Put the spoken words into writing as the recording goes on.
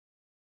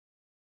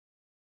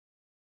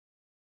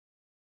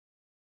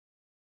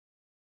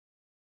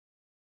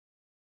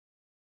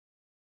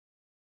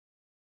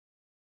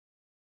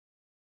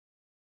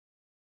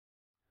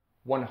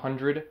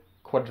100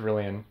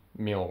 quadrillion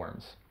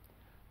mealworms.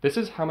 This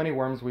is how many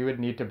worms we would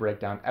need to break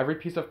down every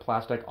piece of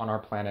plastic on our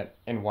planet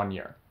in 1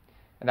 year.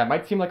 And that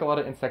might seem like a lot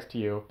of insects to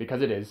you,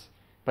 because it is,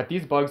 but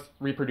these bugs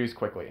reproduce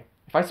quickly.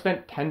 If I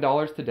spent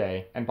 $10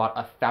 today and bought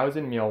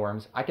 1,000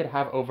 mealworms, I could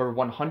have over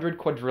 100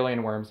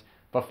 quadrillion worms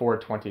before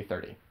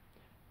 2030.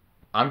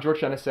 I'm George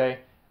Shenusay,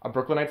 a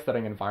Brooklynite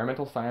studying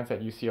environmental science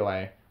at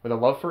UCLA with a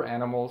love for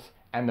animals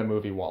and the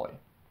movie WALL-E.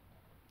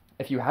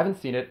 If you haven't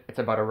seen it, it's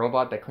about a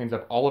robot that cleans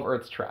up all of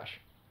Earth's trash.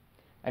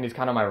 And he's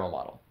kind of my role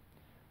model.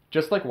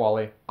 Just like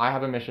WALL-E, I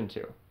have a mission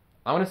too.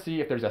 I want to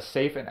see if there's a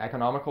safe and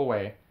economical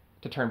way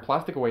to turn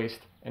plastic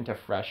waste into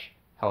fresh,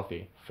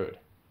 healthy food.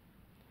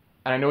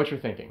 And I know what you're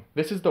thinking.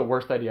 This is the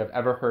worst idea I've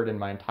ever heard in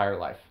my entire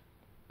life.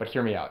 But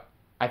hear me out.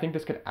 I think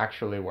this could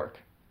actually work.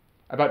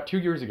 About 2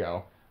 years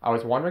ago, I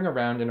was wandering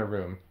around in a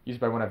room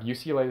used by one of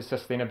UCLA's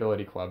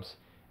sustainability clubs,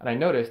 and I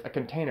noticed a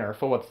container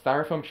full of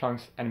styrofoam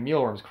chunks and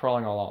mealworms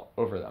crawling all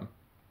over them.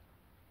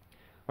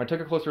 When I took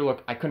a closer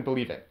look, I couldn't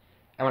believe it.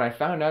 And when I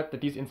found out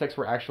that these insects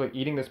were actually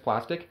eating this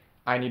plastic,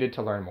 I needed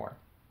to learn more.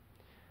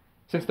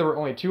 Since there were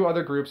only 2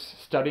 other groups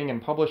studying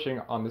and publishing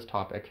on this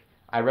topic,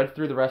 I read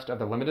through the rest of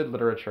the limited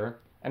literature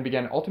and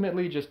began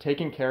ultimately just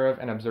taking care of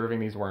and observing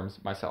these worms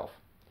myself.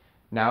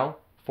 Now,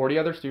 40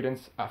 other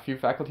students, a few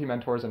faculty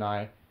mentors, and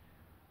I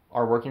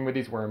are working with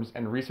these worms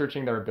and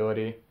researching their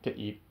ability to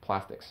eat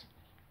plastics.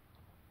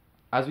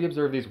 As we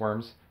observe these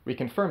worms, we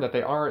confirm that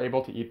they are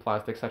able to eat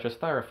plastics such as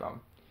styrofoam,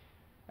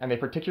 and they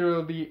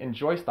particularly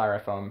enjoy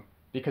styrofoam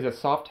because its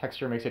soft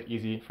texture makes it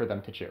easy for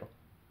them to chew.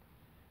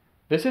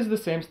 This is the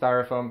same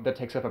styrofoam that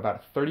takes up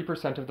about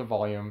 30% of the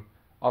volume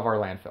of our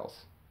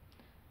landfills.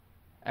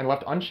 And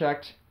left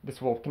unchecked,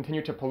 this will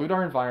continue to pollute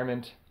our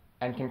environment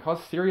and can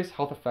cause serious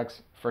health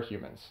effects for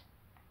humans.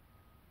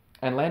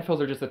 And landfills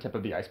are just the tip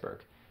of the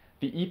iceberg.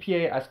 The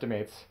EPA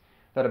estimates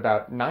that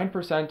about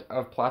 9%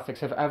 of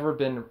plastics have ever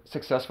been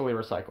successfully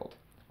recycled.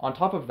 On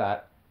top of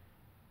that,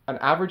 an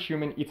average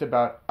human eats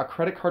about a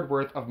credit card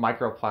worth of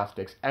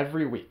microplastics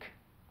every week.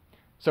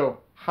 So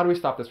how do we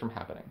stop this from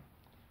happening?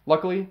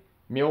 Luckily,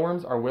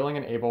 mealworms are willing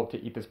and able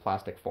to eat this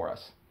plastic for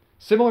us.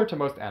 Similar to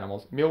most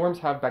animals, mealworms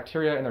have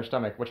bacteria in their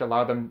stomach which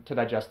allow them to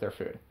digest their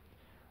food.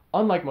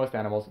 Unlike most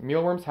animals,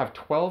 mealworms have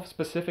 12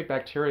 specific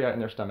bacteria in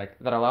their stomach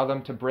that allow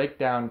them to break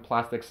down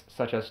plastics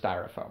such as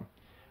styrofoam.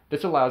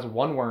 This allows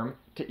one worm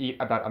to eat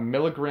about 1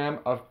 milligram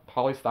of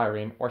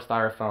polystyrene or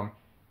styrofoam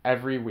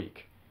every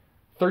week.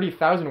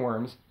 30,000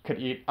 worms could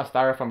eat a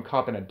styrofoam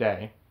cup in a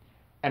day,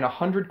 and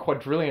 100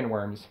 quadrillion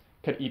worms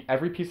could eat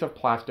every piece of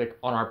plastic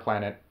on our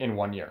planet in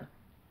 1 year.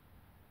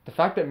 The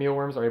fact that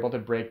mealworms are able to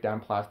break down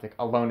plastic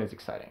alone is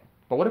exciting.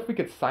 But what if we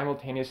could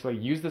simultaneously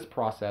use this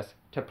process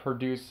to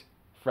produce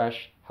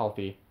fresh,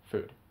 healthy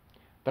food?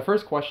 The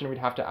first question we'd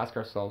have to ask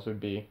ourselves would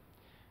be,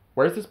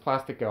 where's this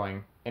plastic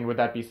going, and would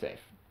that be safe?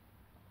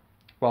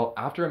 Well,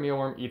 after a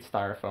mealworm eats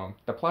styrofoam,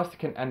 the plastic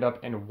can end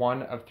up in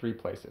one of 3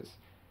 places.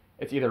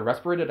 It's either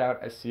respirated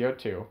out as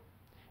CO2,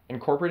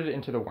 incorporated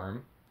into the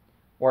worm,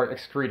 or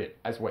excreted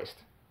as waste.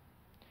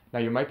 Now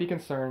you might be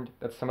concerned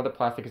that some of the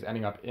plastic is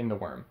ending up in the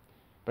worm,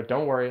 but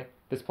don't worry,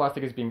 this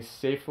plastic is being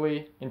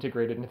safely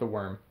integrated into the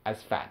worm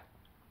as fat.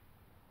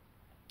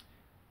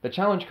 The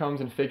challenge comes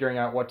in figuring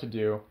out what to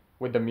do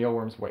with the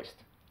mealworm's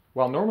waste.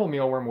 While normal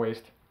mealworm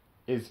waste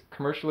is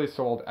commercially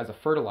sold as a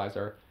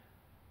fertilizer,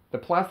 the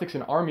plastics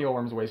in our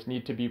mealworm's waste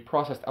need to be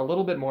processed a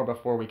little bit more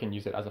before we can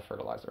use it as a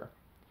fertilizer.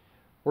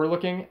 We're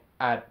looking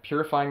at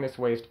purifying this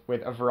waste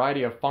with a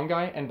variety of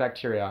fungi and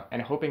bacteria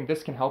and hoping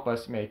this can help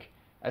us make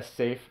a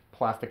safe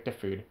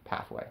plastic-to-food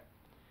pathway.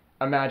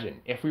 Imagine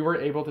if we were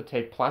able to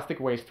take plastic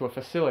waste to a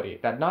facility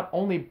that not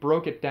only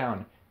broke it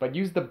down, but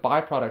used the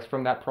byproducts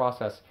from that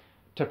process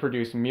to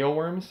produce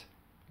mealworms,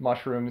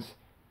 mushrooms,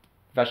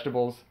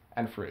 vegetables,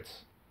 and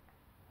fruits.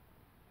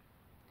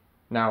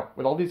 Now,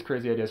 with all these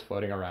crazy ideas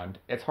floating around,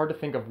 it's hard to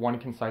think of one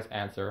concise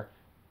answer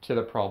to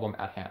the problem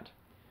at hand.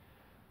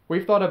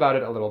 We've thought about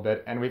it a little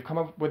bit, and we've come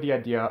up with the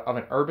idea of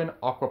an urban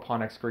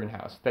aquaponics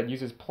greenhouse that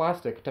uses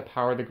plastic to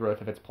power the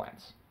growth of its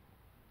plants.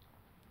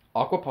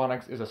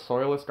 Aquaponics is a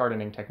soilless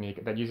gardening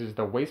technique that uses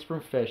the waste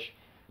from fish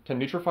to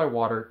nutrify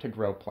water to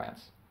grow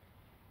plants.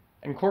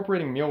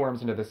 Incorporating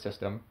mealworms into this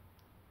system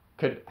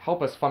could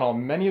help us funnel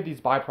many of these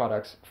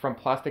byproducts from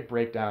plastic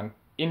breakdown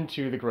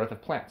into the growth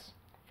of plants.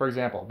 For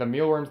example, the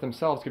mealworms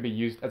themselves could be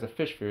used as a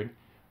fish food,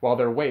 while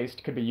their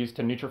waste could be used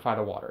to nutrify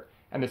the water,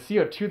 and the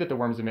CO2 that the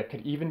worms emit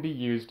could even be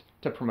used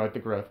to promote the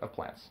growth of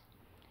plants.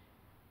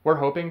 We're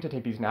hoping to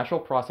take these natural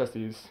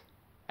processes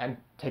and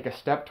take a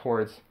step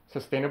towards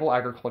sustainable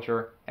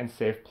agriculture and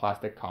safe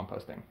plastic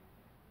composting.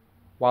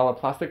 While a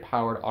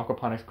plastic-powered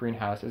aquaponics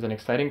greenhouse is an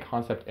exciting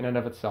concept in and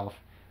of itself,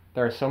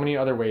 there are so many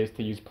other ways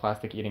to use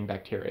plastic-eating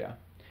bacteria.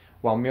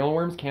 While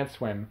mealworms can't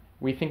swim,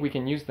 we think we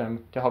can use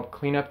them to help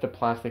clean up the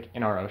plastic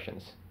in our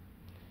oceans.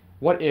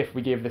 What if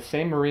we gave the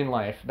same marine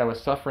life that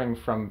was suffering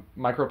from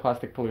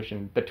microplastic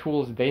pollution the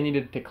tools they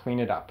needed to clean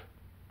it up?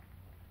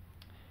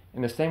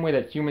 In the same way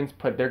that humans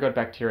put their gut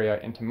bacteria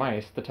into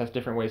mice to test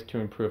different ways to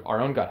improve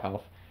our own gut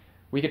health,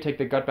 we could take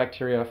the gut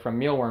bacteria from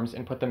mealworms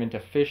and put them into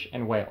fish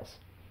and whales.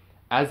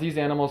 As these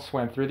animals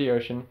swam through the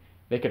ocean,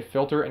 they could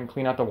filter and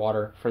clean out the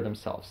water for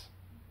themselves.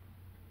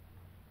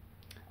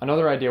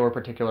 Another idea we're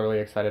particularly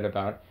excited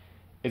about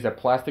is a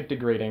plastic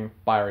degrading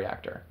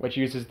bioreactor, which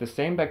uses the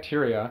same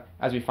bacteria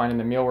as we find in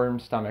the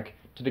mealworm's stomach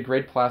to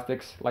degrade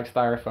plastics like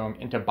styrofoam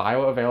into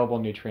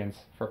bioavailable nutrients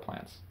for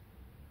plants.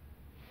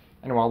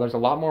 And while there's a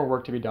lot more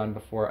work to be done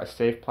before a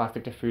safe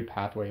plastic to food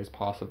pathway is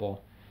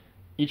possible,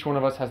 each one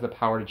of us has the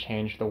power to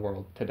change the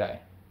world today.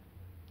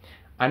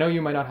 I know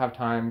you might not have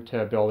time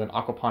to build an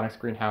aquaponics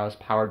greenhouse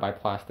powered by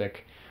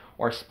plastic,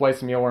 or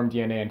splice mealworm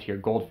DNA into your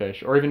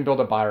goldfish, or even build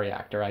a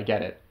bioreactor, I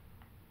get it.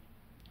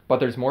 But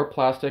there's more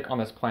plastic on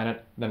this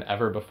planet than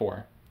ever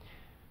before.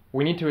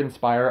 We need to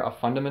inspire a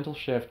fundamental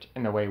shift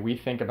in the way we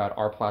think about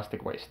our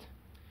plastic waste.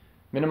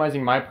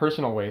 Minimizing my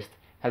personal waste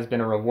has been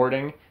a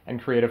rewarding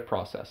and creative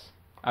process.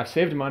 I've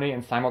saved money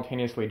and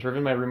simultaneously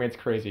driven my roommates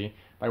crazy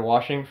by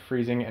washing,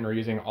 freezing, and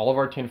reusing all of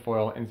our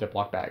tinfoil in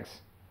Ziploc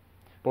bags.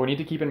 But we need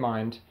to keep in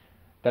mind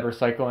that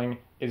recycling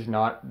is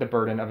not the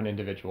burden of an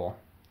individual.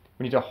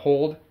 We need to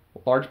hold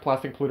large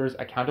plastic polluters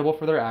accountable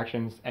for their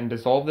actions and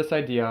dissolve this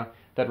idea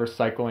that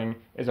recycling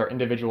is our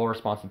individual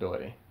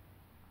responsibility.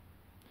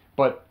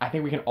 But I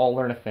think we can all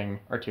learn a thing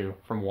or two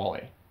from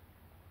WALL-E.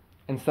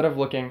 Instead of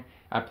looking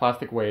at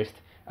plastic waste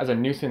as a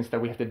nuisance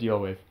that we have to deal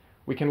with,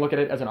 we can look at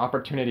it as an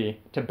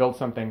opportunity to build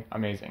something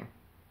amazing.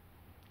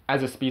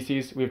 As a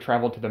species, we've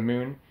traveled to the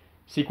moon,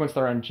 sequenced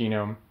our own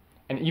genome,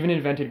 and even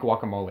invented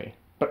guacamole.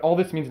 But all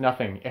this means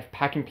nothing if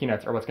packing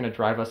peanuts are what's going to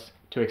drive us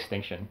to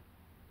extinction.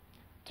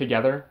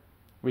 Together,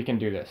 we can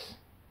do this.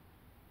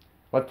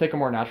 Let's take a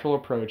more natural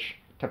approach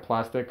to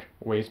plastic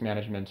waste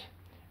management,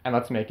 and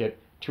let's make it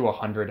to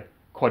 100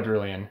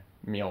 quadrillion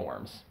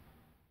mealworms.